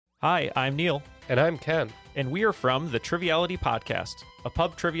Hi, I'm Neil. And I'm Ken. And we are from the Triviality Podcast, a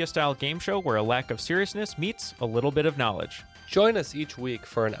pub trivia-style game show where a lack of seriousness meets a little bit of knowledge. Join us each week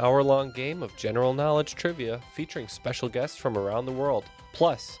for an hour-long game of general knowledge trivia featuring special guests from around the world,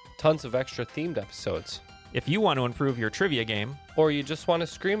 plus tons of extra themed episodes. If you want to improve your trivia game, or you just want to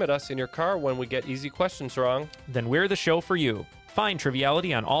scream at us in your car when we get easy questions wrong, then we're the show for you. Find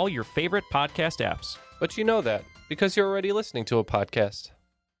Triviality on all your favorite podcast apps. But you know that because you're already listening to a podcast.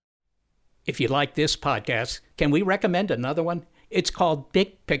 If you like this podcast, can we recommend another one? It's called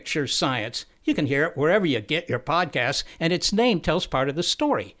Big Picture Science. You can hear it wherever you get your podcasts, and its name tells part of the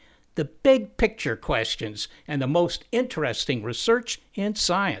story. The big picture questions and the most interesting research in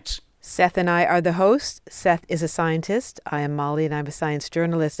science. Seth and I are the hosts. Seth is a scientist. I am Molly, and I'm a science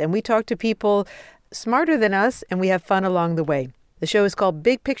journalist. And we talk to people smarter than us, and we have fun along the way. The show is called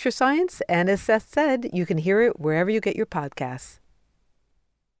Big Picture Science, and as Seth said, you can hear it wherever you get your podcasts.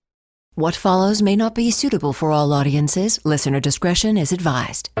 What follows may not be suitable for all audiences. Listener discretion is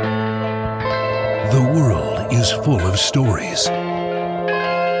advised. The world is full of stories.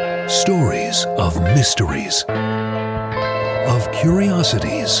 Stories of mysteries, of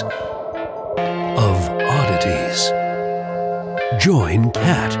curiosities, of oddities. Join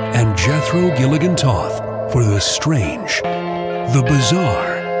Kat and Jethro Gilligan Toth for the strange, the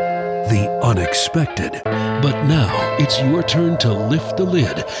bizarre, the unexpected. But now it's your turn to lift the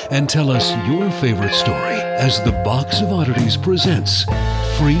lid and tell us your favorite story as the Box of Oddities presents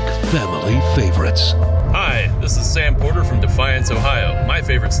Freak Family Favorites. Hi, this is Sam Porter from Defiance, Ohio. My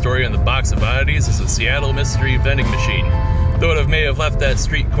favorite story on the Box of Oddities is a Seattle mystery vending machine. Though it may have left that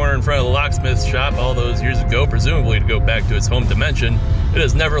street corner in front of the locksmith shop all those years ago, presumably to go back to its home dimension, it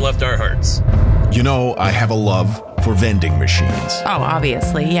has never left our hearts. You know, I have a love for vending machines. Oh,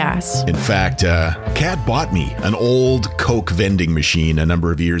 obviously, yes. In fact, Kat bought me an old Coke vending machine a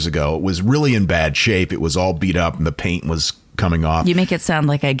number of years ago. It was really in bad shape. It was all beat up and the paint was coming off. You make it sound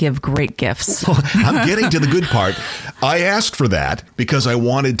like I give great gifts. Well, I'm getting to the good part. I asked for that because I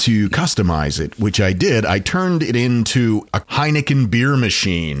wanted to customize it, which I did. I turned it into a Heineken beer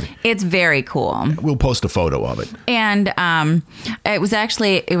machine. It's very cool. We'll post a photo of it. And it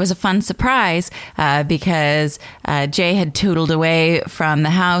was a fun surprise because Jay had tootled away from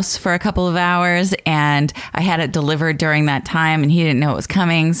the house for a couple of hours and I had it delivered during that time and he didn't know it was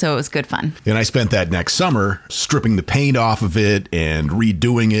coming. So it was good fun. And I spent that next summer stripping the paint off of it and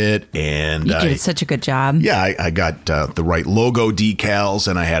redoing it. And you did such a good job. Yeah, I got the right logo decals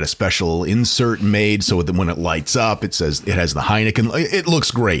and I had a special insert made so that when it lights up, it says it has the Heineken. It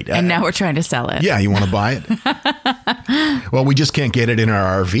looks great. And now we're trying to sell it. Yeah, you want to buy it? Well, we just can't get it in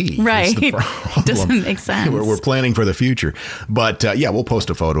our RV. Right. It doesn't make sense. We're planning for the future. But yeah, we'll post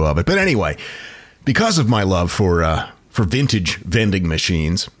a photo of it. But anyway, because of my love for vintage vending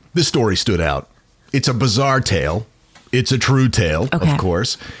machines, this story stood out. It's a bizarre tale. It's a true tale, of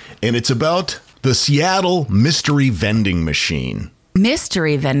course, and it's about the Seattle Mystery Vending Machine.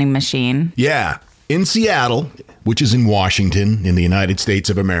 Mystery Vending Machine? Yeah, in Seattle, which is in Washington, in the United States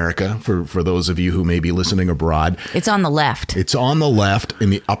of America, for those of you who may be listening abroad. It's on the left. It's on the left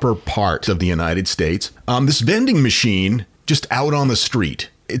in the upper part of the United States. This vending machine, just out on the street,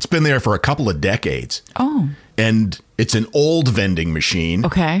 it's been there for a couple of decades. Oh. And it's an old vending machine.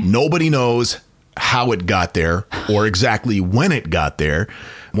 Okay. Nobody knows how it got there or exactly when it got there.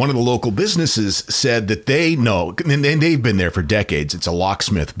 One of the local businesses said that they know, and they've been there for decades. It's a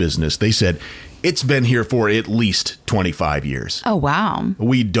locksmith business. They said it's been here for at least 25 years. Oh, wow.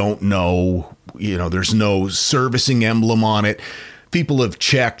 We don't know, there's no servicing emblem on it. People have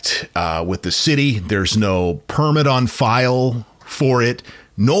checked with the city. There's no permit on file for it.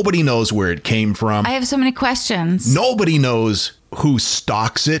 Nobody knows where it came from. I have so many questions. Nobody knows who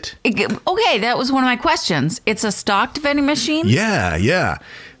stocks it. Okay, that was one of my questions. It's a stocked vending machine? Yeah.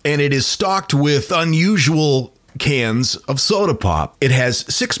 And it is stocked with unusual cans of soda pop. It has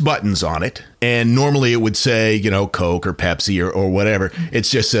 6 buttons on it. And normally it would say, Coke or Pepsi or whatever.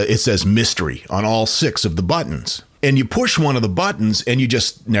 It's just, it says mystery on all 6 of the buttons. And you push one of the buttons and you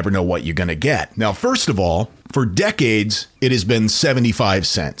just never know what you're going to get. Now, first of all, for decades, it has been 75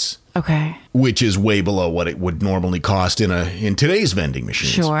 cents. Okay. Which is way below what it would normally cost in today's vending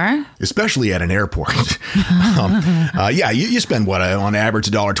machines. Sure. Especially at an airport. You spend on average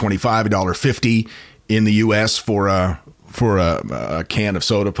 $1.25, $1.50 in the U.S. for a can of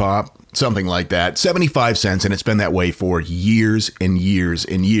soda pop, something like that. 75 cents, and it's been that way for years and years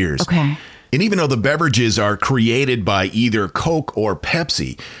and years. Okay. And even though the beverages are created by either Coke or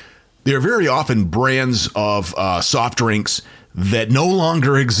Pepsi, they're very often brands of soft drinks that no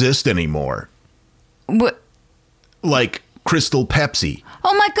longer exist anymore. What? Like Crystal Pepsi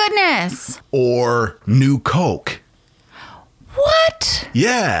Oh my goodness. or New Coke. What?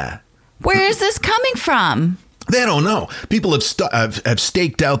 Yeah. Where is this coming from? They don't know. People have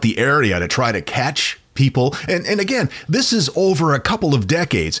staked out the area to try to catch people. And again, this is over a couple of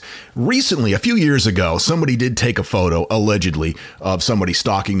decades. Recently, a few years ago, somebody did take a photo, allegedly, of somebody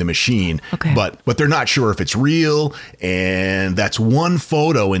stalking the machine. Okay. But they're not sure if it's real. And that's one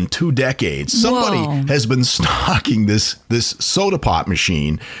photo in 2 decades. Somebody Whoa. has been stalking this soda pop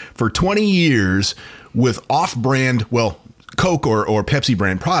machine for 20 years with off-brand, well, Coke or Pepsi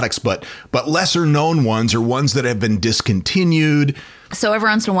brand products, but lesser known ones or ones that have been discontinued. So every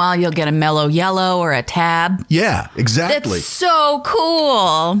once in a while, you'll get a Mellow Yellow or a Tab. Yeah, exactly. That's so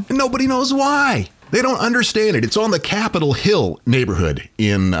cool. And nobody knows why. They don't understand it. It's on the Capitol Hill neighborhood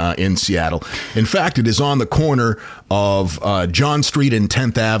in Seattle. In fact, it is on the corner of John Street and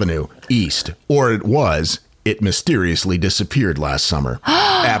 10th Avenue East, or it was. It mysteriously disappeared last summer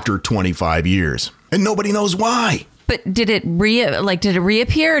after 25 years, and nobody knows why. But did it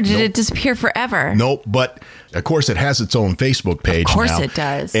reappear or did it disappear forever? Nope, but of course it has its own Facebook page now. Of course it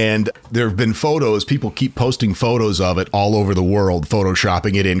does. And there have been photos, people keep posting photos of it all over the world,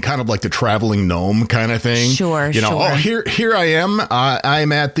 photoshopping it in, kind of like the traveling gnome kind of thing. Sure, you know, sure. oh, here I am,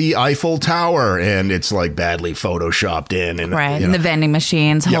 I'm at the Eiffel Tower, and it's like badly photoshopped in. And, Right, you and know, the vending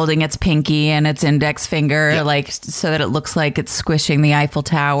machine's Yep. holding its pinky and its index finger, Yep. like so that it looks like it's squishing the Eiffel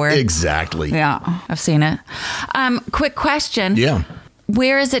Tower. Exactly. Yeah, I've seen it. Quick question. Yeah.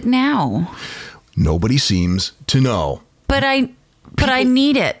 Where is it now? Nobody seems to know. But I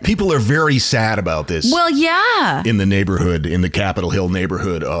need it. People are very sad about this. Well, yeah. In the neighborhood, in the Capitol Hill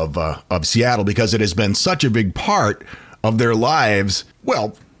neighborhood of Seattle, because it has been such a big part of their lives.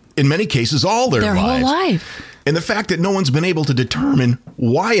 Well, in many cases, all their lives. whole life. And the fact that no one's been able to determine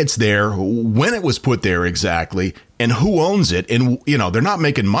why it's there, when it was put there exactly, and who owns it. And, you know, they're not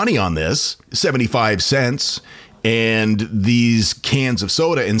making money on this, 75 cents. And these cans of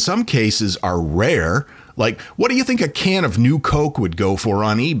soda, in some cases, are rare. Like, what do you think a can of New Coke would go for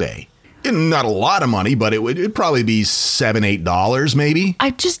on eBay? Not a lot of money, but it'd probably be $7, $8 maybe.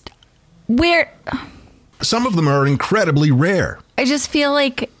 Some of them are incredibly rare. I just feel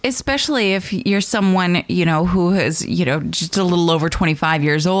like, especially if you're someone, you know, who is, you know, just a little over 25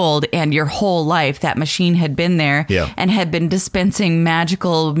 years old and your whole life that machine had been there and had been dispensing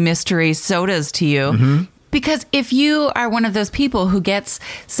magical mystery sodas to you. Mm-hmm. Because if you are one of those people who gets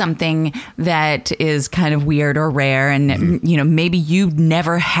something that is kind of weird or rare and, you know, maybe you've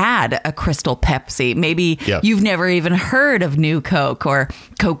never had a Crystal Pepsi, maybe you've never even heard of New Coke or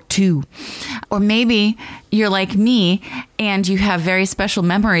Coke 2, or maybe you're like me and you have very special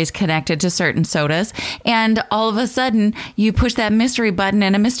memories connected to certain sodas, and all of a sudden you push that mystery button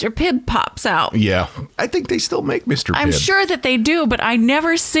and a Mr. Pibb pops out. Yeah, I think they still make Mr. Pibb. I'm sure that they do, but I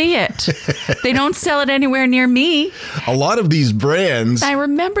never see it. They don't sell it anywhere near me. A lot of these brands. I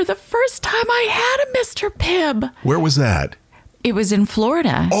remember the first time I had a Mr. Pibb. Where was that? It was in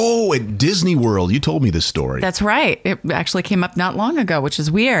Florida. Oh, at Disney World. You told me this story. That's right. It actually came up not long ago, which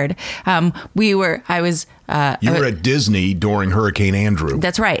is weird. You were at Disney during Hurricane Andrew.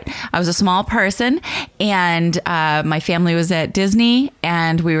 That's right. I was a small person, and my family was at Disney,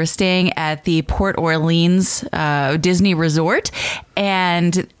 and we were staying at the Port Orleans Disney Resort,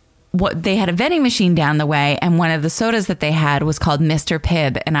 and they had a vending machine down the way, and one of the sodas that they had was called Mr.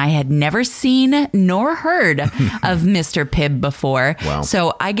 Pibb, and I had never seen nor heard of Mr. Pibb before. Wow.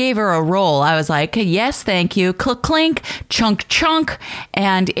 So I gave her a roll. I was like, yes, thank you. Clink, clink, chunk, chunk.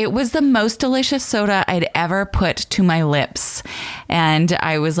 And it was the most delicious soda I'd ever put to my lips. And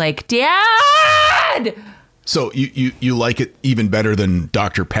I was like, Dad! So you like it even better than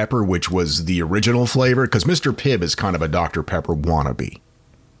Dr. Pepper, which was the original flavor? Because Mr. Pibb is kind of a Dr. Pepper wannabe.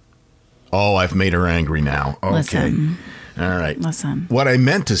 Oh, I've made her angry now. Okay. Listen. All right. Listen. What I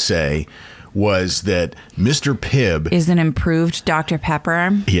meant to say was that Mr. Pibb is an improved Dr.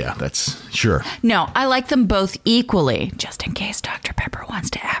 Pepper. Yeah, that's sure. No, I like them both equally, just in case Dr. Pepper wants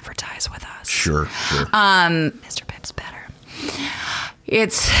to advertise with us. Sure. Mr. Pibb's better.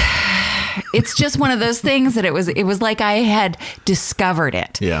 It's just one of those things that it was like I had discovered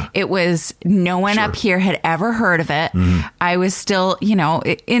it. Yeah. It was no one up here had ever heard of it. Mm-hmm. I was still, you know,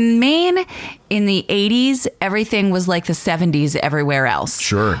 in Maine in the 80s, everything was like the 70s everywhere else.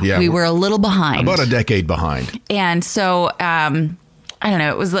 Sure. Yeah. We were a little behind. About a decade behind. And so, I don't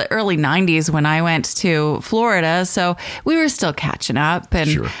know, it was the early 90s when I went to Florida. So we were still catching up. And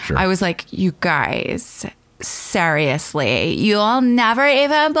sure. I was like, you guys, seriously, you'll never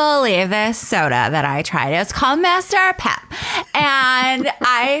even believe this soda that I tried. It's called Mr. Pibb. And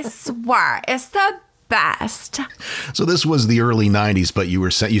I swear, it's the best. So this was the early 90s, but you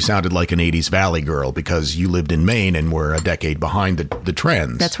sounded like an 80s Valley girl because you lived in Maine and were a decade behind the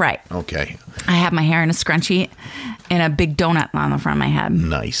trends. That's right. Okay. I had my hair in a scrunchie and a big donut on the front of my head.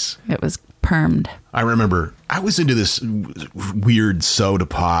 Nice. It was permed. I remember I was into this weird soda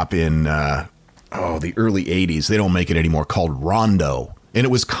pop in the early 80s. They don't make it anymore, called Rondo. And it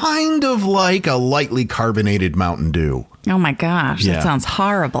was kind of like a lightly carbonated Mountain Dew. Oh my gosh, Yeah. that sounds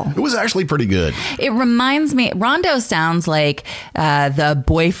horrible. It was actually pretty good. It reminds me, Rondo sounds like the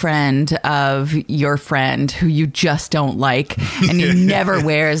boyfriend of your friend who you just don't like, and he never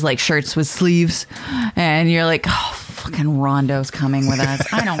wears like shirts with sleeves, and you're like, oh, fucking Rondo's coming with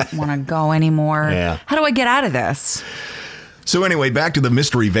us. I don't want to go anymore. Yeah. How do I get out of this? So anyway, back to the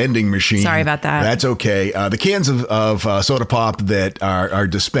mystery vending machine. Sorry about that. That's okay. The cans of soda pop that are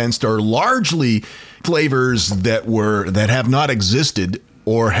dispensed are largely flavors that have not existed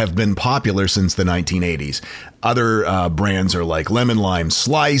or have been popular since the 1980s. Other brands are like Lemon Lime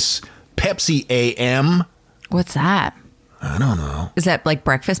Slice, Pepsi AM. What's that? I don't know. Is that like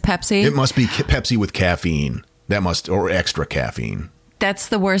breakfast Pepsi? It must be Pepsi with caffeine. Or extra caffeine. That's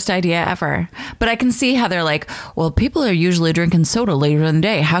the worst idea ever. But I can see how they're like, well, people are usually drinking soda later in the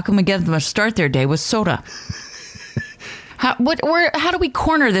day. How can we get them to start their day with soda? How do we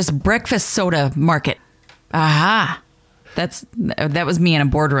corner this breakfast soda market? Aha. That was me in a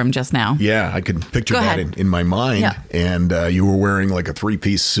boardroom just now. Yeah, I could picture Go that ahead. in my mind. Yeah. And you were wearing like a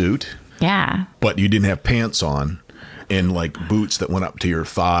 3-piece suit, Yeah. but you didn't have pants on, and like boots that went up to your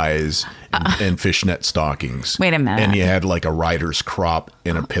thighs, and fishnet stockings. Wait a minute. And you had like a rider's crop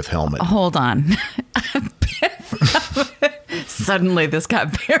and a pith helmet. Hold on. Suddenly this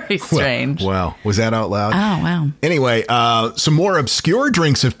got very strange. Wow. Was that out loud? Oh, wow. Anyway, some more obscure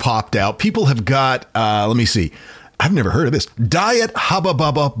drinks have popped out. People have got, let me see. I've never heard of this. Diet Hubba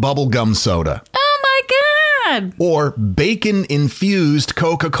Bubba Bubblegum Soda. Oh, my God. Or bacon-infused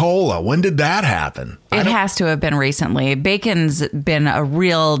Coca-Cola. When did that happen? It has to have been recently. Bacon's been a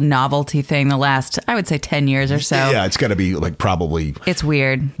real novelty thing the last, I would say, 10 years or so. Yeah, it's got to be like probably. It's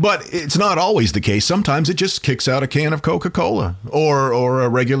weird. But it's not always the case. Sometimes it just kicks out a can of Coca-Cola or a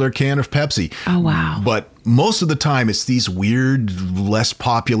regular can of Pepsi. Oh, wow. But most of the time, it's these weird, less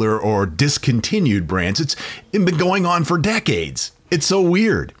popular or discontinued brands. It's been going on for decades. It's so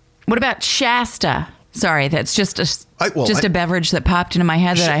weird. What about Shasta? Sorry, that's just a beverage that popped into my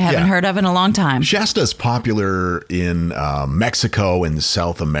head that I haven't heard of in a long time. Shasta's popular in Mexico and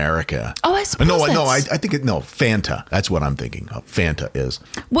South America. Oh, I suppose I think Fanta. That's what I'm thinking of. Fanta is.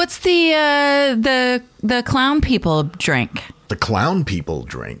 What's the clown people drink? The clown people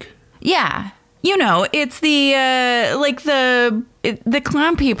drink. Yeah. You know, it's the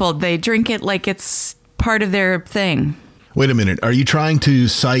clown people, they drink it like it's part of their thing. Wait a minute. Are you trying to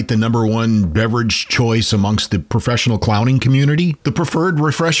cite the number one beverage choice amongst the professional clowning community? The preferred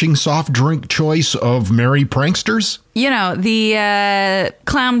refreshing soft drink choice of merry pranksters? You know, the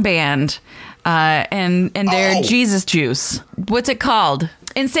clown band and their Jesus Juice. What's it called?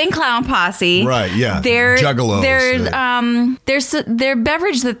 Insane Clown Posse. Right, yeah. Their Juggalos. Their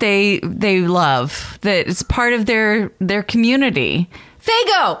beverage that they love, that is part of their community.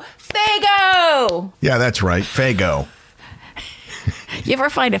 Faygo! Yeah, that's right. Faygo. You ever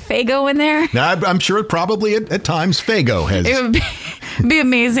find a Faygo in there? Now, I'm sure it probably at times Faygo has. It would be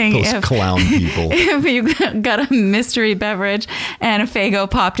amazing those clown people. If you got a mystery beverage and a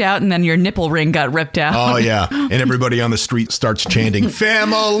Faygo popped out and then your nipple ring got ripped out. Oh, yeah. And everybody on the street starts chanting,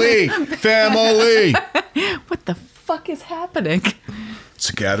 family, family. What the fuck is happening? It's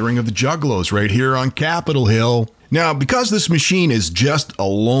a gathering of the Juggalos right here on Capitol Hill. Now, because this machine is just a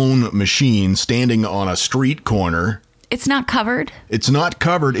lone machine standing on a street corner. It's not covered? It's not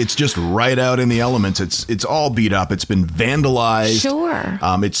covered. It's just right out in the elements. It's all beat up. It's been vandalized. Sure.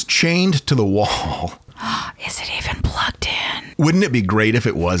 It's chained to the wall. Is it even plugged in? Wouldn't it be great if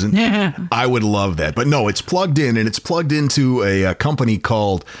it wasn't? I would love that. But no, it's plugged in, and it's plugged into a company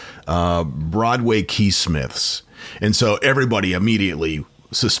called Broadway Keysmiths. And so everybody immediately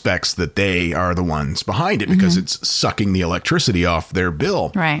suspects that they are the ones behind it because it's sucking the electricity off their bill.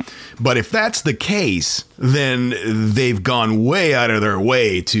 Right. But if that's the case, then they've gone way out of their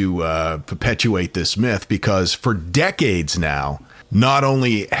way to perpetuate this myth, because for decades now, not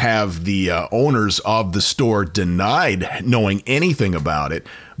only have the owners of the store denied knowing anything about it,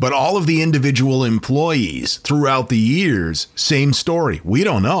 but all of the individual employees throughout the years, same story. We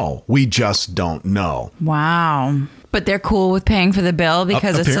don't know. We just don't know. Wow. But they're cool with paying for the bill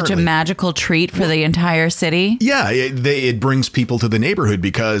because it's such a Apparently. magical treat for the entire city. Yeah, it brings people to the neighborhood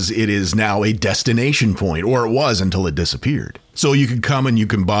because it is now a destination point, or it was until it disappeared. So you can come and you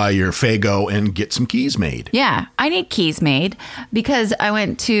can buy your Faygo and get some keys made. Yeah, I need keys made because I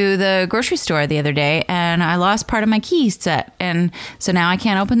went to the grocery store the other day and I lost part of my key set. And so now I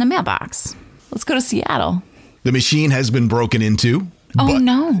can't open the mailbox. Let's go to Seattle. The machine has been broken into. Oh,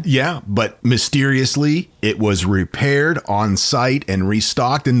 no. Yeah, but mysteriously, it was repaired on site and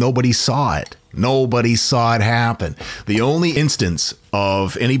restocked, and nobody saw it. Nobody saw it happen. The only instance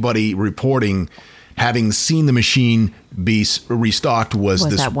of anybody reporting having seen the machine be restocked was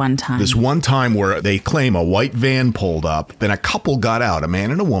this that one time. This one time where they claim a white van pulled up, then a couple got out, a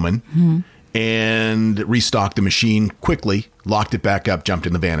man and a woman, and restocked the machine quickly, locked it back up, jumped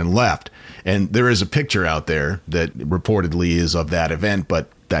in the van, and left. And there is a picture out there that reportedly is of that event, but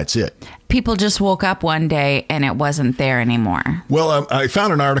that's it. People just woke up one day and it wasn't there anymore. Well, I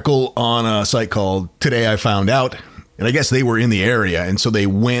found an article on a site called Today I Found Out, and I guess they were in the area, and so they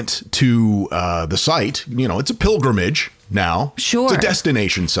went to the site. You know, it's a pilgrimage now. Sure. It's a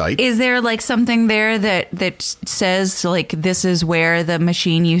destination site. Is there like something there that says like this is where the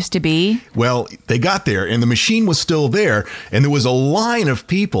machine used to be? Well, they got there and the machine was still there and there was a line of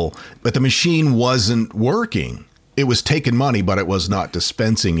people, but the machine wasn't working. It was taking money, but it was not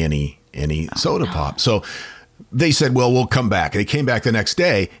dispensing any soda pop. So they said, well, we'll come back. They came back the next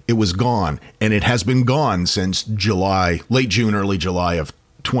day. It was gone. And it has been gone since July, late June, early July of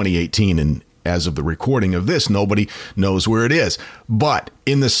 2018. And as of the recording of this, nobody knows where it is. But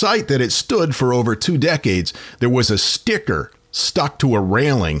in the site that it stood for over 2 decades, there was a sticker stuck to a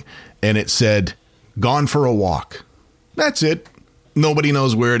railing and it said, "Gone for a walk." That's it. Nobody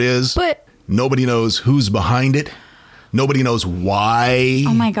knows where it is. But nobody knows who's behind it. Nobody knows why.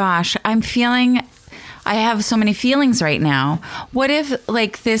 oh my gosh, I have so many feelings right now. What if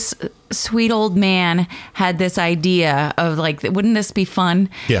like this sweet old man had this idea of like, wouldn't this be fun?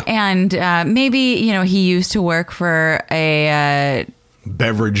 Yeah. And maybe, you know, he used to work for a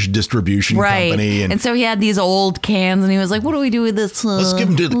beverage distribution company. And so he had these old cans and he was like, what do we do with this? Let's give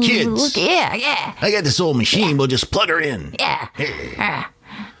them to the kids. Yeah. I got this old machine. We'll just plug her in. Yeah. Yeah.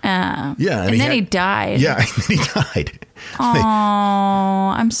 And then he died. Yeah. And then he died.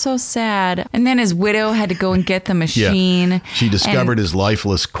 Oh, I'm so sad. And then his widow had to go and get the machine. Yeah. She discovered his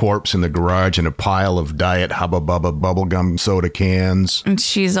lifeless corpse in the garage in a pile of Diet Hubba Bubba bubblegum soda cans. And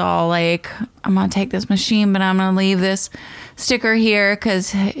she's all like, I'm going to take this machine, but I'm going to leave this sticker here because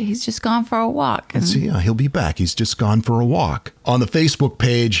he's just gone for a walk. And see, he'll be back. He's just gone for a walk. On the Facebook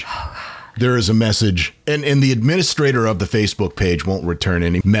page, there is a message, and the administrator of the Facebook page won't return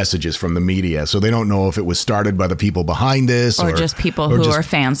any messages from the media, so they don't know if it was started by the people behind this or just people who are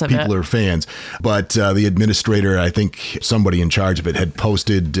fans of it. People who are fans. But the administrator, I think somebody in charge of it, had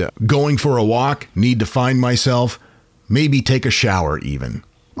posted, "Going for a walk, need to find myself, maybe take a shower even."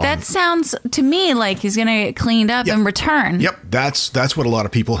 That sounds to me like he's going to get cleaned up and return. Yep, that's what a lot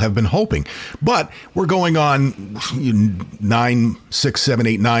of people have been hoping. But we're going on 6, 7,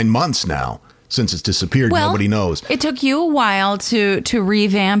 8, 9 months now since it's disappeared. Well, nobody knows. It took you a while to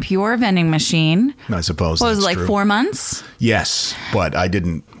revamp your vending machine. I suppose What was it, that's like true. 4 months? Yes, but I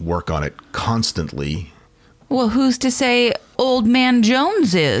didn't work on it constantly. Well, who's to say Old Man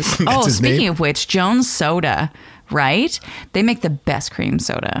Jones is? That's his Speaking name? of which, Jones Soda, right? They make the best cream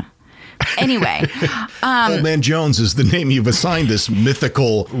soda. Anyway. Old Man Jones is the name you've assigned this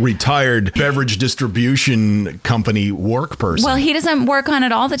mythical retired beverage distribution company work person. Well, he doesn't work on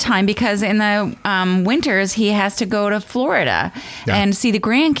it all the time because in the winters he has to go to Florida and see the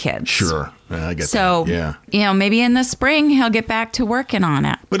grandkids. Sure. I get So, that. Yeah. you know, maybe in the spring he'll get back to working on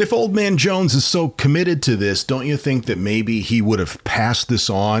it. But if Old Man Jones is so committed to this, don't you think that maybe he would have passed this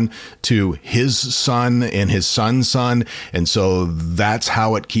on to his son and his son's son? And so that's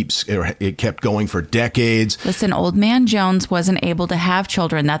how it kept going for decades. Listen, Old Man Jones wasn't able to have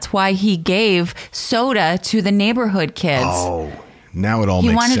children. That's why he gave soda to the neighborhood kids. Oh, now it all He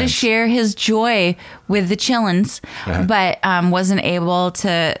makes wanted sense. to share his joy with the chillins, but wasn't able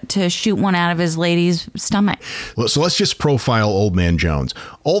to shoot one out of his lady's stomach. Well, so let's just profile Old Man Jones.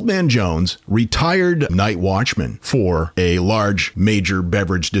 Old Man Jones, retired night watchman for a large major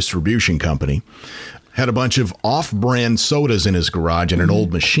beverage distribution company, had a bunch of off-brand sodas in his garage and an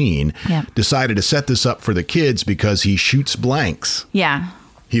old machine, decided to set this up for the kids because he shoots blanks. Yeah.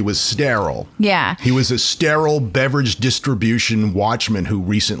 He was sterile. Yeah. He was a sterile beverage distribution watchman who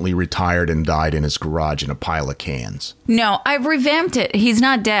recently retired and died in his garage in a pile of cans. No, I've revamped it. He's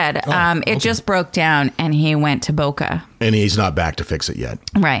not dead. It just broke down and he went to Boca. And he's not back to fix it yet.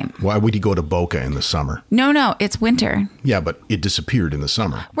 Right. Why would he go to Boca in the summer? No, it's winter. Yeah, but it disappeared in the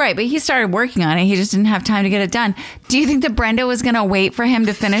summer. Right, but he started working on it. He just didn't have time to get it done. Do you think that Brenda was going to wait for him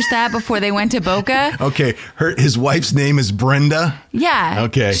to finish that before they went to Boca? Okay, his wife's name is Brenda? Yeah.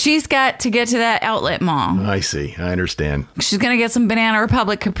 Okay. She's got to get to that outlet mall. I see. I understand. She's going to get some Banana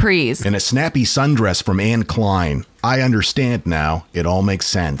Republic capris. And a snappy sundress from Anne Klein. I understand now. It all makes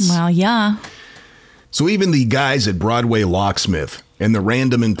sense. Well, yeah. So even the guys at Broadway Locksmith and the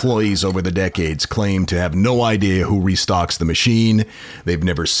random employees over the decades claim to have no idea who restocks the machine. They've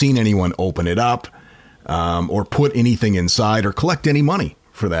never seen anyone open it up or put anything inside or collect any money,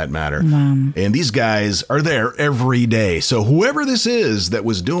 for that matter. And these guys are there every day. So whoever this is that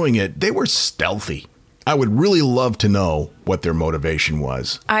was doing it, they were stealthy. I would really love to know what their motivation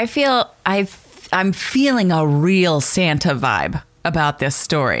was. I'm feeling a real Santa vibe about this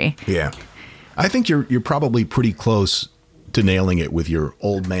story. Yeah. I think you're probably pretty close to nailing it with your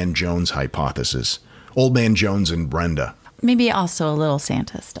Old Man Jones hypothesis. Old Man Jones and Brenda. Maybe also a little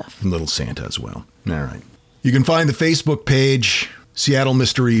Santa stuff. Little Santa as well. All right. You can find the Facebook page, Seattle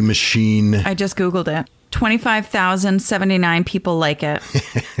Mystery Machine. I just Googled it. 25,079 people like it.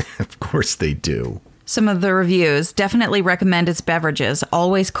 Of course they do. Some of the reviews definitely recommend its beverages,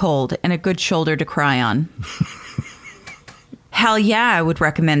 always cold, and a good shoulder to cry on. Hell yeah, I would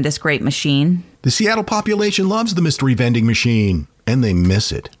recommend this great machine. The Seattle population loves the mystery vending machine, and they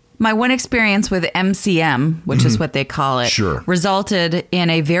miss it. My one experience with MCM, which is what they call it, resulted in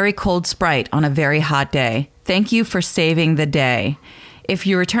a very cold Sprite on a very hot day. Thank you for saving the day. If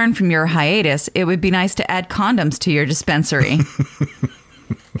you return from your hiatus, it would be nice to add condoms to your dispensary.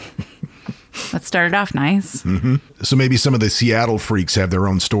 That started off nice. So maybe some of the Seattle freaks have their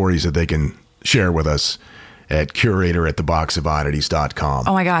own stories that they can share with us at curator@theboxofoddities.com.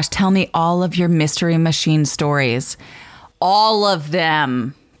 Oh my gosh, tell me all of your mystery machine stories. All of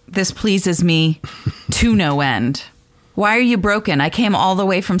them. This pleases me to no end. Why are you broken? I came all the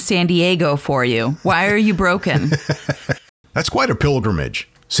way from San Diego for you. Why are you broken? That's quite a pilgrimage.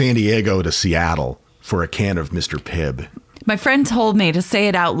 San Diego to Seattle for a can of Mr. Pibb. My friend told me to say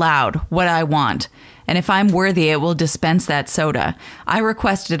it out loud, what I want. And if I'm worthy, it will dispense that soda. I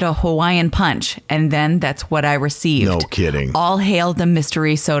requested a Hawaiian punch, and then that's what I received. No kidding. All hail the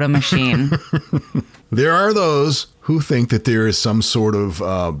mystery soda machine. There are those who think that there is some sort of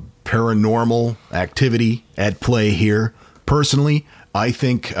paranormal activity at play here. Personally, I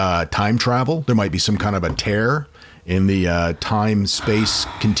think time travel. There might be some kind of a tear in the time-space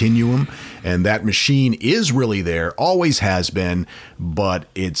continuum, and that machine is really there, always has been, but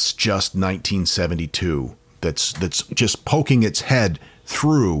it's just 1972 that's just poking its head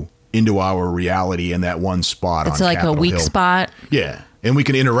through into our reality in that one spot. It's on like Capitol a weak Hill. spot. Yeah. And we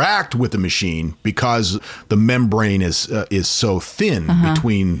can interact with the machine because the membrane is so thin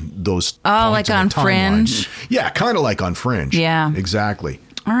between those points like in on the timeline. Fringe? Yeah, kind of like on Fringe. Yeah. Exactly.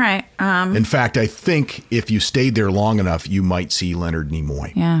 All right. In fact, I think if you stayed there long enough, you might see Leonard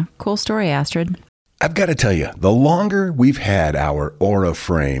Nimoy. Yeah. Cool story, Astrid. I've got to tell you, the longer we've had our Aura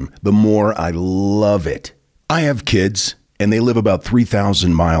frame, the more I love it. I have kids, and they live about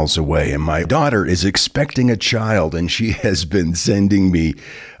 3,000 miles away, and my daughter is expecting a child, and she has been sending me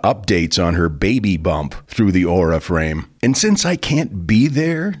updates on her baby bump through the Aura frame. And since I can't be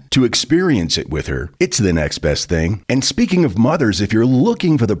there to experience it with her, it's the next best thing. And speaking of mothers, if you're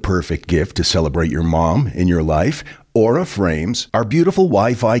looking for the perfect gift to celebrate your mom in your life, Aura frames are beautiful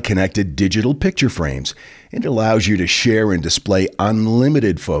Wi-Fi connected digital picture frames. It allows you to share and display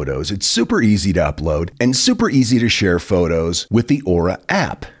unlimited photos. It's super easy to upload and super easy to share photos with the Aura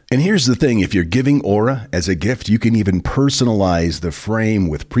app. And here's the thing, if you're giving Aura as a gift, you can even personalize the frame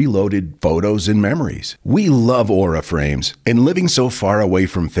with preloaded photos and memories. We love Aura frames, and living so far away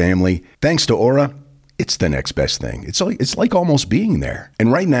from family, thanks to Aura, it's the next best thing. It's like almost being there. And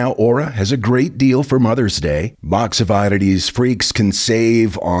right now, Aura has a great deal for Mother's Day. Box of Oddities freaks can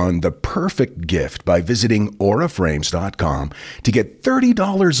save on the perfect gift by visiting auraframes.com to get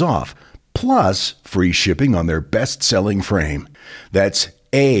 $30 off, plus free shipping on their best-selling frame. That's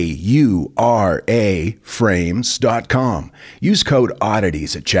AURAFrames.com. Use code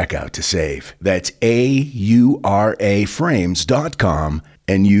oddities at checkout to save. That's AURAFrames.com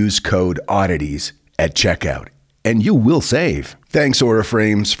and use code oddities at checkout, and you will save. Thanks, Aura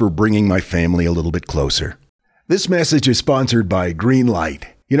Frames, for bringing my family a little bit closer. This message is sponsored by Greenlight.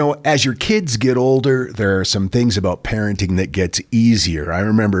 You know, as your kids get older, there are some things about parenting that gets easier. I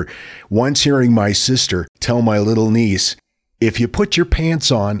remember once hearing my sister tell my little niece, "If you put your pants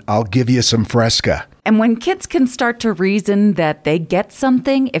on, I'll give you some Fresca." And when kids can start to reason that they get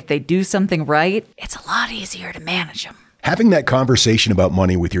something if they do something right, it's a lot easier to manage them. Having that conversation about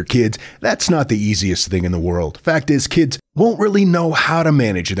money with your kids, that's not the easiest thing in the world. Fact is, kids won't really know how to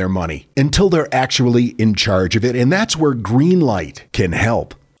manage their money until they're actually in charge of it, and that's where Greenlight can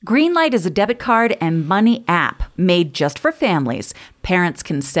help. Greenlight is a debit card and money app made just for families. Parents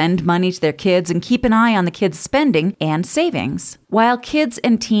can send money to their kids and keep an eye on the kids' spending and savings, while kids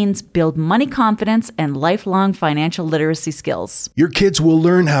and teens build money confidence and lifelong financial literacy skills. Your kids will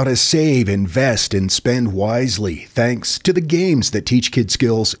learn how to save, invest, and spend wisely thanks to the games that teach kids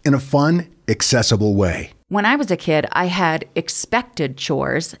skills in a fun, accessible way. When I was a kid, I had expected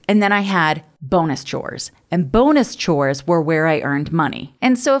chores, and then I had bonus chores. And bonus chores were where I earned money.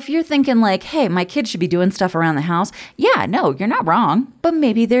 And so if you're thinking like, hey, my kid should be doing stuff around the house, yeah, no, you're not wrong. But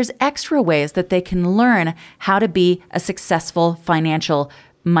maybe there's extra ways that they can learn how to be a successful financial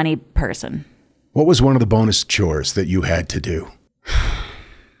money person. What was one of the bonus chores that you had to do?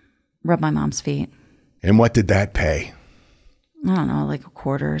 Rub my mom's feet. And what did that pay? I don't know, like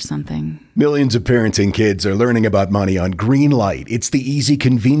 $0.25 or something. Millions of parents and kids are learning about money on Greenlight. It's the easy,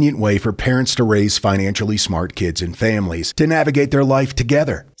 convenient way for parents to raise financially smart kids and families to navigate their life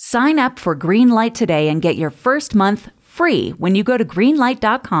together. Sign up for Greenlight today and get your first month free when you go to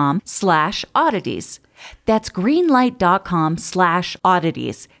greenlight.com/oddities. That's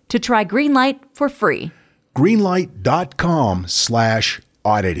greenlight.com/oddities to try Greenlight for free.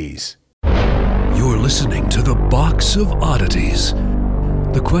 Greenlight.com/oddities. You're listening to the Box of Oddities.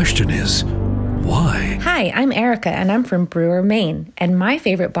 The question is, why? Hi, I'm Erica, and I'm from Brewer, Maine. And my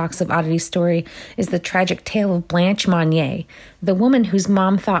favorite Box of Oddities story is the tragic tale of Blanche Monnier, the woman whose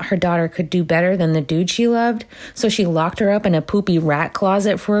mom thought her daughter could do better than the dude she loved, so she locked her up in a poopy rat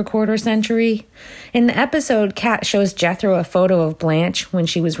closet for a quarter century. In the episode, Kat shows Jethro a photo of Blanche when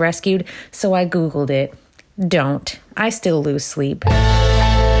she was rescued, so I Googled it. Don't. I still lose sleep.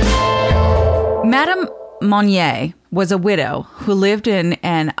 Madame Monnier was a widow who lived in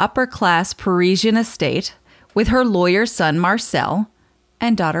an upper-class Parisian estate with her lawyer son Marcel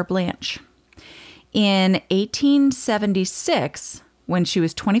and daughter Blanche. In 1876, when she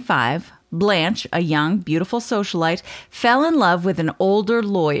was 25, Blanche, a young, beautiful socialite, fell in love with an older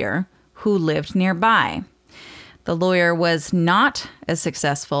lawyer who lived nearby. The lawyer was not as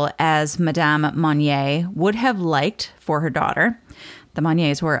successful as Madame Monnier would have liked for her daughter. The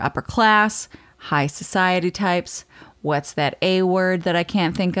Monniers were upper class, high society types. What's that A word that I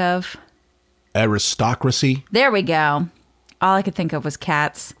can't think of? Aristocracy. There we go. All I could think of was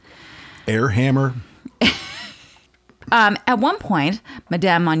cats. Airhammer. At one point,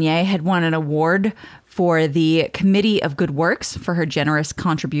 Madame Monnier had won an award for the Committee of Good Works for her generous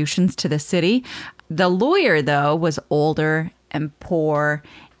contributions to the city. The lawyer, though, was older and poor,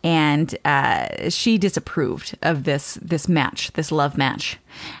 and she disapproved of this match, this love match.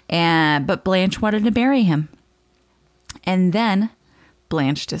 But Blanche wanted to marry him. And then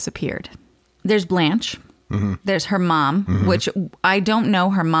Blanche disappeared. There's Blanche. Mm-hmm. There's her mom, mm-hmm. which I don't know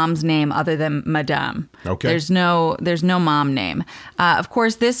her mom's name other than Madame. Okay. There's no mom name. Of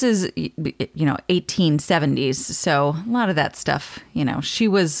course, this is 1870s, so a lot of that stuff. She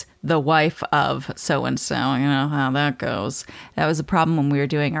was the wife of so and so. You know how that goes. That was a problem when we were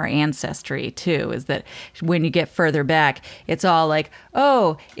doing our ancestry too. Is that when you get further back, it's all like,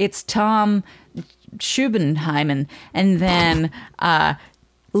 oh, it's Tom Schubenheimen, and then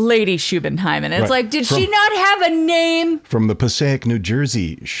Lady Schubenheimen. It's like, did she not have a name? From the Passaic, New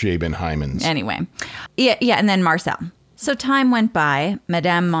Jersey, Schubenheimens. Anyway. Yeah, and then Marcel. So time went by.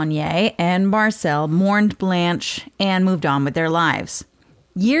 Madame Monnier and Marcel mourned Blanche and moved on with their lives.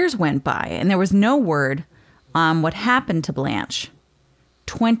 Years went by, and there was no word on what happened to Blanche.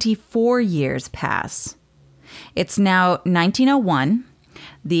 24 years pass. It's now 1901.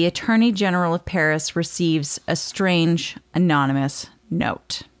 The Attorney General of Paris receives a strange, anonymous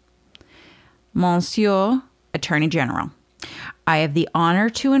note. Monsieur Attorney General, I have the honor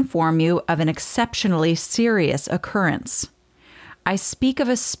to inform you of an exceptionally serious occurrence. I speak of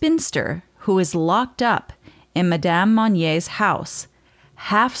a spinster who is locked up in Madame Monnier's house,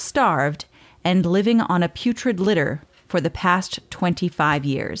 half-starved and living on a putrid litter for the past 25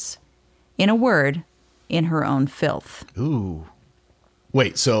 years. In a word, in her own filth. Ooh.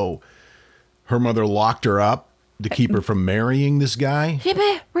 Wait, so her mother locked her up to keep her from marrying this guy? Yeah,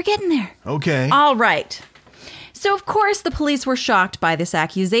 but we're getting there. Okay. All right. So, of course, the police were shocked by this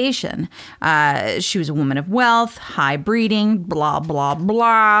accusation. She was a woman of wealth, high breeding, blah, blah,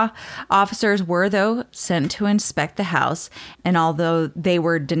 blah. Officers were, though, sent to inspect the house. And although they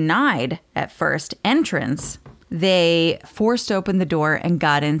were denied at first entrance, they forced open the door and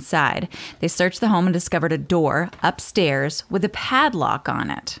got inside. They searched the home and discovered a door upstairs with a padlock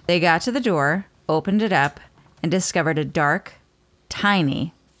on it. They got to the door, opened it up, and discovered a dark,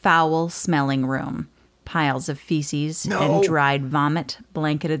 tiny, foul-smelling room. Piles of feces and dried vomit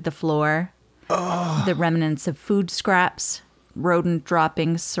blanketed the floor. The remnants of food scraps, rodent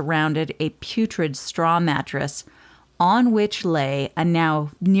droppings surrounded a putrid straw mattress on which lay a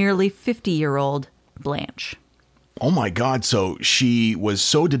now nearly 50-year-old Blanche. Oh my God. So she was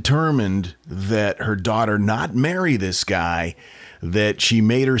so determined that her daughter not marry this guy that she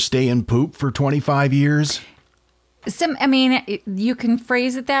made her stay in poop for 25 years? You can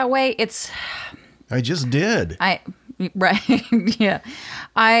phrase it that way. I just did. Right. Yeah.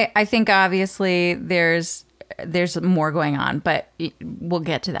 I think obviously there's more going on, but we'll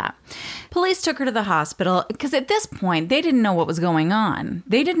get to that. Police took her to the hospital because at this point they didn't know what was going on.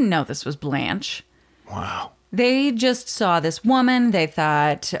 They didn't know this was Blanche. Wow. They just saw this woman. They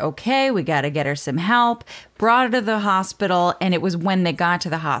thought, okay, we got to get her some help. Brought her to the hospital. And it was when they got to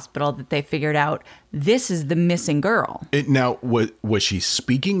the hospital that they figured out this is the missing girl. Now, was she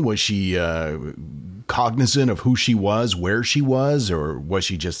speaking? Was she cognizant of who she was, where she was, or was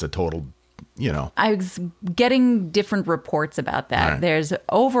she just a total, I was getting different reports about that. Right.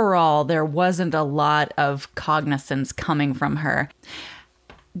 Overall, there wasn't a lot of cognizance coming from her.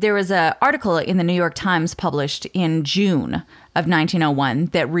 There was an article in the New York Times published in June of 1901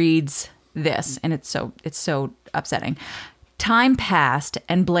 that reads this, and it's so upsetting. Time passed,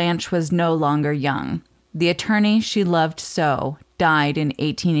 and Blanche was no longer young. The attorney she loved so died in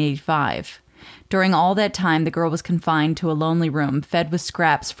 1885. During all that time, the girl was confined to a lonely room, fed with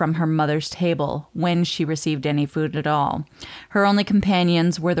scraps from her mother's table, when she received any food at all. Her only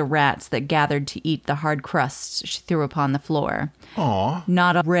companions were the rats that gathered to eat the hard crusts she threw upon the floor. Aww.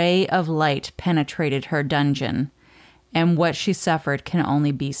 Not a ray of light penetrated her dungeon, and what she suffered can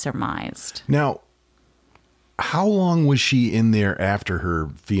only be surmised. Now, how long was she in there after her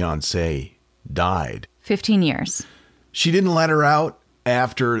fiancé died? 15 years. She didn't let her out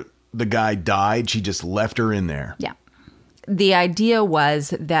after the guy died? She just left her in there? Yeah. The idea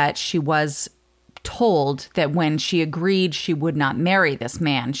was that she was told that when she agreed she would not marry this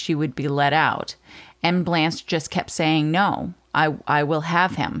man, she would be let out. And Blanche just kept saying, no, I will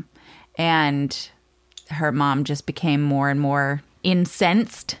have him. And her mom just became more and more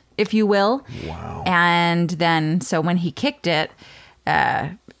incensed, if you will. Wow. And then, so when he kicked it,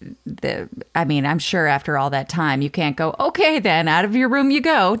 I'm sure after all that time, you can't go, okay, then out of your room you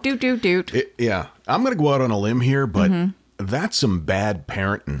go. Doot. Yeah. I'm going to go out on a limb here, but that's some bad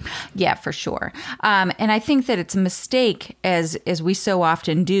parenting. Yeah, for sure. And I think that it's a mistake, as we so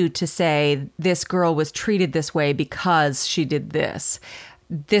often do, to say this girl was treated this way because she did this.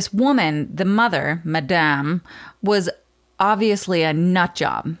 This woman, the mother, Madame, was obviously a nut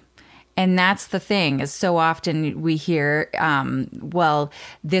job. And that's the thing, is so often we hear,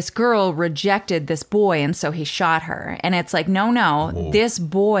 this girl rejected this boy and so he shot her. And it's like, no, this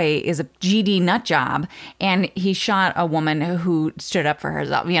boy is a GD nut job and he shot a woman who stood up for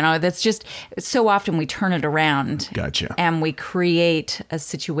herself. That's just, so often we turn it around. Gotcha. And we create a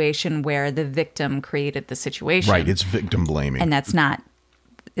situation where the victim created the situation. Right, it's victim blaming. And it's not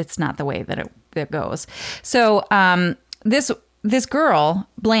the way that it goes. So this girl,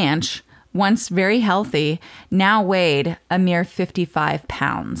 Blanche, once very healthy, now weighed a mere 55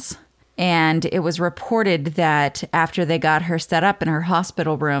 pounds. And it was reported that after they got her set up in her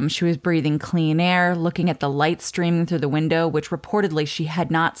hospital room, she was breathing clean air, looking at the light streaming through the window, which reportedly she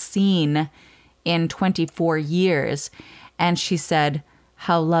had not seen in 24 years. And she said,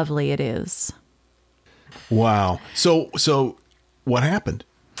 how lovely it is. Wow. So what happened?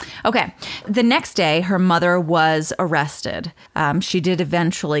 Okay. The next day, her mother was arrested. She did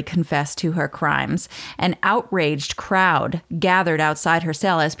eventually confess to her crimes. An outraged crowd gathered outside her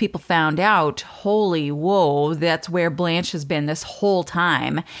cell as people found out, holy whoa, that's where Blanche has been this whole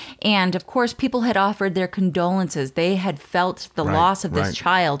time. And of course, people had offered their condolences. They had felt the loss of this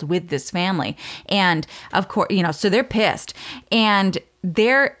child with this family. And of course, so they're pissed. And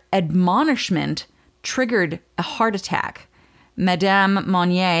their admonishment triggered a heart attack. Madame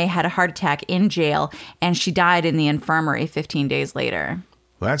Monnier had a heart attack in jail, and she died in the infirmary 15 days later.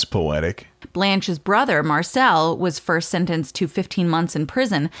 That's poetic. Blanche's brother, Marcel, was first sentenced to 15 months in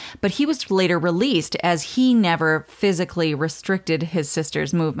prison, but he was later released as he never physically restricted his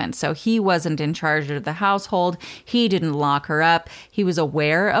sister's movement. So he wasn't in charge of the household. He didn't lock her up. He was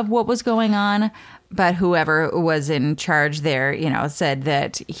aware of what was going on, but whoever was in charge there, said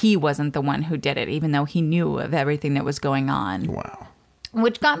that he wasn't the one who did it, even though he knew of everything that was going on. Wow.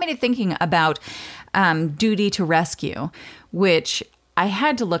 Which got me to thinking about duty to rescue, which I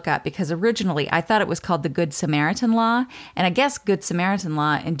had to look up because originally I thought it was called the Good Samaritan Law. And I guess Good Samaritan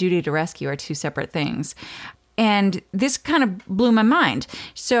Law and duty to rescue are two separate things. And this kind of blew my mind.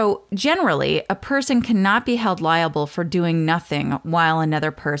 So generally, a person cannot be held liable for doing nothing while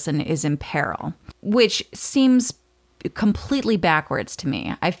another person is in peril, which seems completely backwards to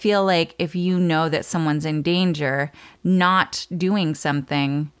me. I feel like if you know that someone's in danger, not doing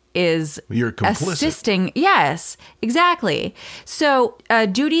something is You're complicit. assisting. Yes, exactly. So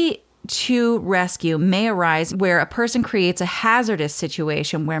duty to rescue may arise where a person creates a hazardous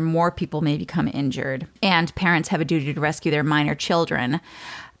situation where more people may become injured, and parents have a duty to rescue their minor children.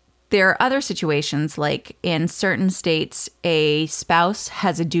 There are other situations, like in certain states, a spouse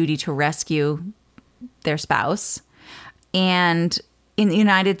has a duty to rescue their spouse. And in the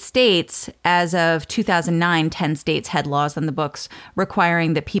United States, as of 2009, 10 states had laws on the books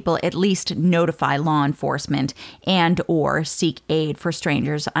requiring that people at least notify law enforcement and or seek aid for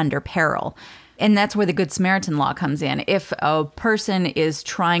strangers under peril. And that's where the Good Samaritan law comes in. If a person is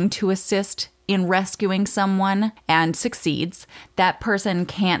trying to assist in rescuing someone and succeeds, that person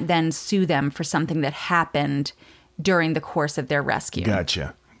can't then sue them for something that happened during the course of their rescue.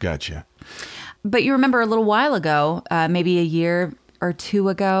 Gotcha. But you remember a little while ago, maybe a year or two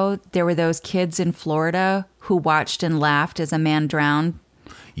ago, there were those kids in Florida who watched and laughed as a man drowned.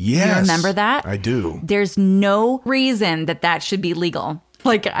 Yes. You remember that? I do. There's no reason that that should be legal.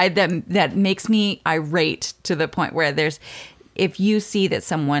 Like, that makes me irate to the point where if you see that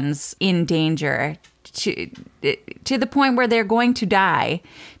someone's in danger to the point where they're going to die,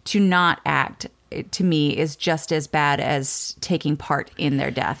 to not act, to me, is just as bad as taking part in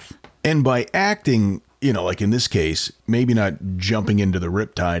their death. And by acting, like in this case, maybe not jumping into the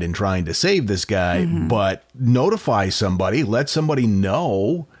riptide and trying to save this guy, but notify somebody, let somebody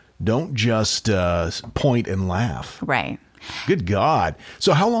know. Don't just point and laugh. Right. Good God.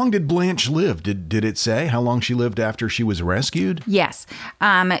 So how long did Blanche live? Did it say how long she lived after she was rescued? Yes.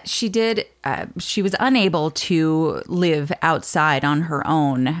 She did. She was unable to live outside on her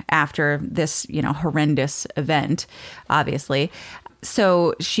own after this, horrendous event, obviously.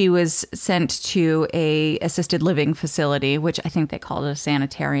 So she was sent to a assisted living facility, which I think they called it a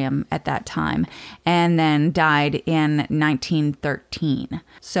sanitarium at that time, and then died in 1913.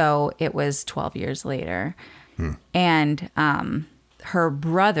 So it was 12 years later. And her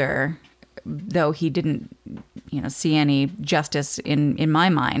brother, though he didn't, see any justice in my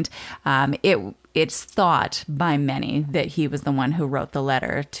mind, it's thought by many that he was the one who wrote the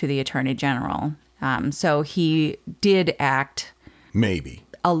letter to the Attorney General. So he did act. Maybe.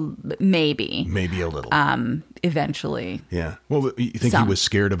 Maybe a little. Eventually. Yeah. Well, you think he was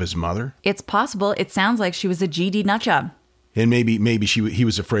scared of his mother? It's possible. It sounds like she was a GD nutjob. And maybe he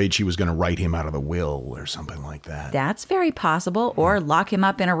was afraid she was going to write him out of the will or something like that. That's very possible. Or lock him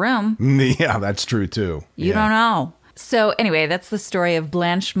up in a room. Yeah, that's true too. You don't know. So anyway, that's the story of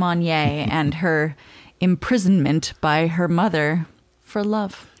Blanche Monnier and her imprisonment by her mother for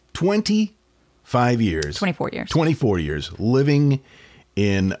love. 25 years. 24 years. 24 years living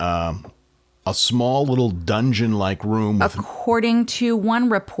in a small little dungeon-like room. According to one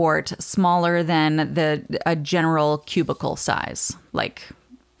report, smaller than a general cubicle size, like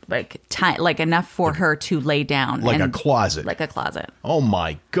enough for her to lay down, like a closet. Like a closet. Oh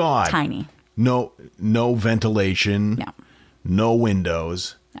my God! Tiny. No ventilation. No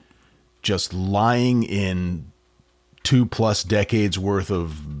windows. No. Just lying in 2+ decades worth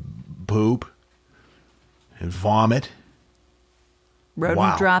of poop and vomit.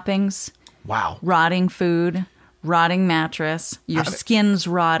 Rodent droppings. Wow. Rotting food, rotting mattress, your skin's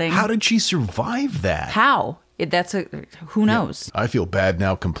rotting. How did she survive that? How? Who knows? Yeah, I feel bad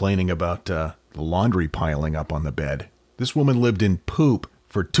now complaining about the laundry piling up on the bed. This woman lived in poop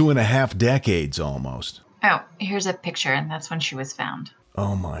for 2.5 decades almost. Oh, here's a picture, and that's when she was found.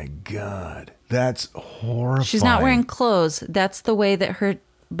 Oh my God. That's horrifying. She's not wearing clothes. That's the way that her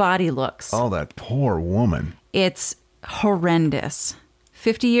body looks. Oh, that poor woman. It's horrendous.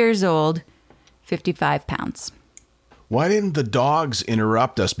 50 years old, 55 pounds. Why didn't the dogs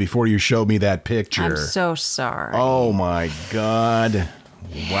interrupt us before you showed me that picture? I'm so sorry. Oh my God.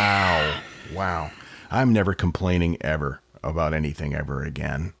 Wow. I'm never complaining ever about anything ever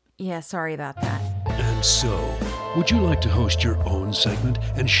again. Yeah, sorry about that. And so, would you like to host your own segment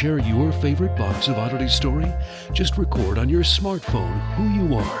and share your favorite Box of Oddities story? Just record on your smartphone who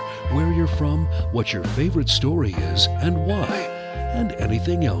you are, where you're from, what your favorite story is, and why. And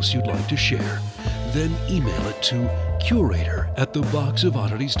anything else you'd like to share. Then email it to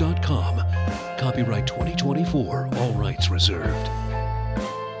curator@theboxofoddities.com. Copyright 2024, all rights reserved.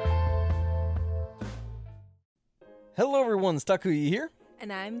 Hello everyone, Takuya here.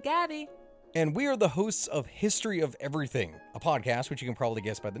 And I'm Gabby. And we are the hosts of History of Everything, a podcast which you can probably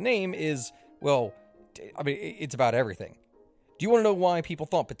guess by the name is, well, I mean, it's about everything. Do you want to know why people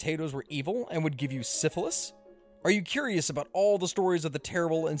thought potatoes were evil and would give you syphilis? Are you curious about all the stories of the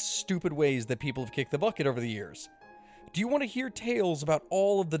terrible and stupid ways that people have kicked the bucket over the years? Do you want to hear tales about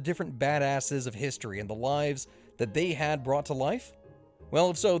all of the different badasses of history and the lives that they had brought to life? Well,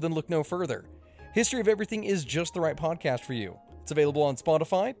 if so, then look no further. History of Everything is just the right podcast for you. It's available on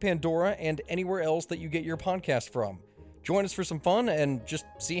Spotify, Pandora, and anywhere else that you get your podcast from. Join us for some fun and just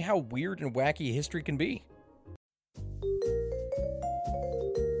see how weird and wacky history can be.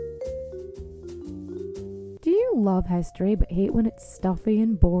 Do you love history but hate when it's stuffy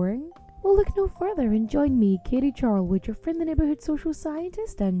and boring? Well, look no further and join me, Katie Charlwood, your friendly neighbourhood social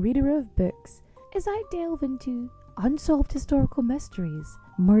scientist and reader of books, as I delve into unsolved historical mysteries,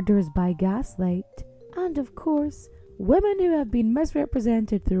 murders by gaslight, and of course, women who have been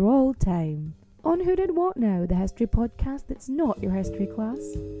misrepresented through all time. On Who Did What Now, the history podcast that's not your history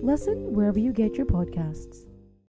class. Listen wherever you get your podcasts.